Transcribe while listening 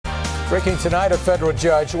Breaking tonight, a federal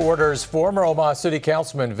judge orders former Omaha City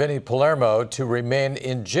Councilman Vinny Palermo to remain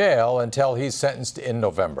in jail until he's sentenced in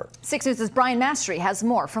November. 6 News' Brian Mastry has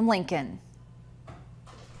more from Lincoln.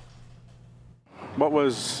 What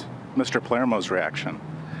was Mr. Palermo's reaction?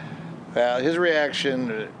 His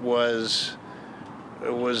reaction was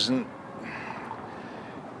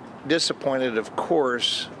disappointed, of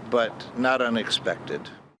course, but not unexpected.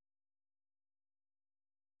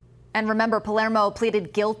 And remember, Palermo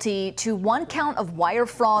pleaded guilty to 1 count of wire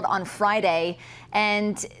fraud on Friday,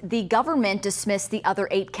 and the government dismissed the other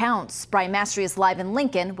 8 counts. Brian Mastry is live in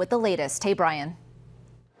Lincoln with the latest. Hey, Brian.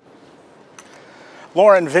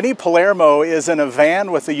 Lauren, Vinny Palermo is in a van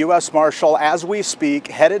with the U.S. Marshal as we speak,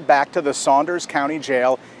 headed back to the Saunders County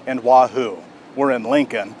Jail in Wahoo. We're in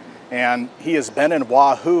Lincoln, and he has been in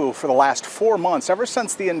Wahoo for the last 4 months, ever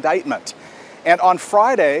since the indictment. And on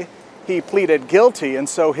Friday, he pleaded guilty, and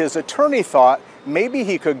so his attorney thought maybe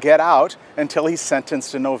he could get out until he's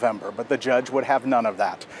sentenced in November, but the judge would have none of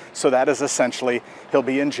that. So that is essentially he'll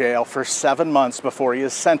be in jail for 7 months before he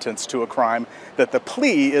is sentenced to a crime that the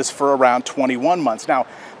plea is for around 21 months. Now,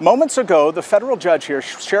 moments ago, the federal judge here,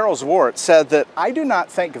 Cheryl Zwart, said that I do not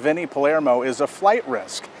think Vinny Palermo is a flight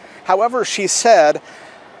risk. However, she said,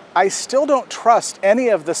 I still don't trust any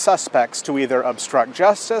of the suspects to either obstruct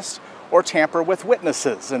justice or tamper with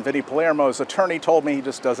witnesses. And Vinny Palermo's attorney told me he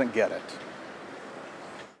just doesn't get it.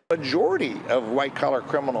 Majority of white-collar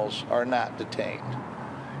criminals are not detained.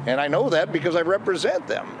 And I know that because I represent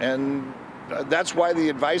them. And that's why the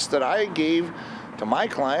advice that I gave to my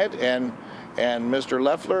client and Mr.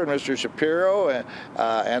 Leffler and Mr. Shapiro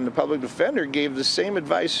and the public defender gave the same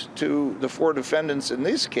advice to the 4 defendants in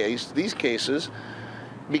these cases,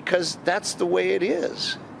 because that's the way it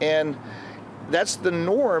is. And that's the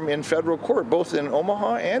norm in federal court, both in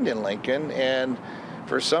Omaha and in Lincoln, and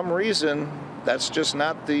for some reason, that's just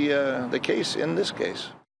not the case in this case.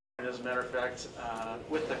 As a matter of fact,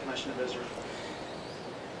 with the Commission of Israel.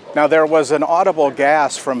 Now, there was an audible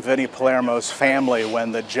gasp from Vinny Palermo's family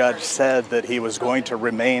when the judge said that he was going to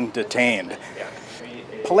remain detained.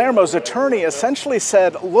 Palermo's attorney essentially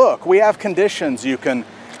said, look, we have conditions. He can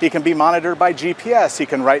be monitored by GPS. He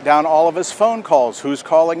can write down all of his phone calls, who's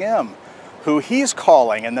calling him, who he's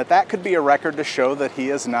calling, and that could be a record to show that he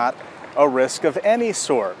is not a risk of any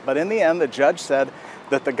sort. But in the end, the judge said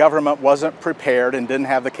that the government wasn't prepared and didn't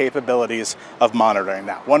have the capabilities of monitoring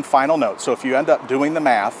that. One final note, so if you end up doing the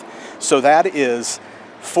math, so that is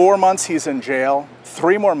 4 months he's in jail,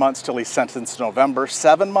 3 more months till he's sentenced in November,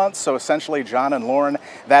 7 months, so essentially, John and Lauren,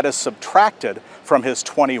 that is subtracted from his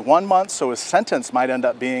 21 months, so his sentence might end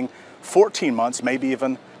up being 14 months, maybe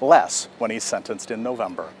even less when he's sentenced in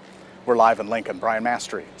November. We're live in Lincoln. Brian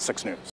Mastry, 6 News.